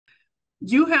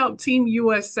You helped Team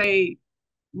USA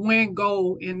win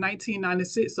gold in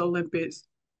 1996 Olympics.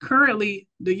 Currently,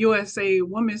 the USA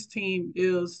women's team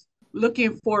is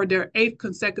looking for their eighth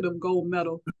consecutive gold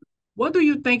medal. What do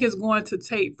you think is going to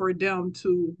take for them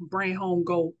to bring home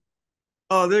gold?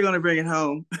 Oh, they're going to bring it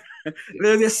home. Yeah,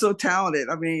 They're just so talented.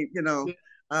 I mean,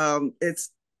 yeah,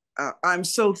 it's I'm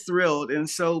so thrilled and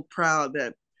so proud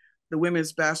that the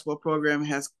women's basketball program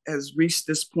has reached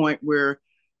this point where,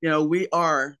 we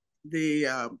are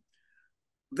the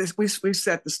this we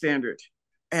set the standard,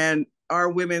 and our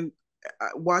women,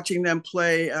 watching them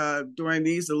play during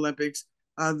these Olympics,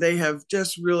 they have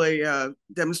just really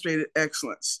demonstrated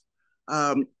excellence.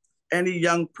 Um, any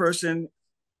young person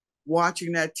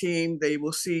watching that team, they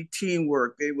will see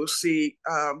teamwork. They will see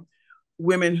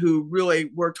women who really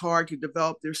worked hard to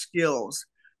develop their skills,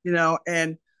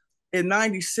 and in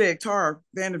 96, Tara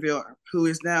Vanderbilt, who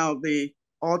is now the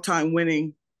all-time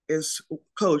winning is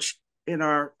coach in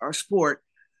our sport,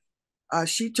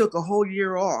 she took a whole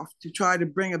year off to try to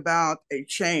bring about a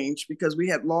change because we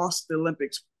had lost the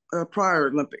Olympics, prior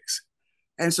Olympics.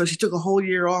 And so she took a whole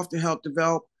year off to help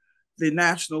develop the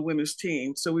national women's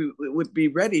team so we would be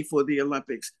ready for the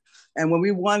Olympics. And when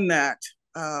we won that,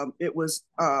 it was,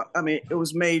 it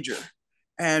was major.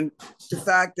 And the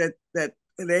fact that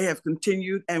they have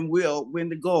continued and will win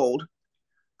the gold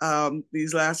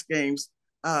these last games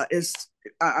is,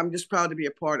 I'm just proud to be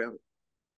a part of it.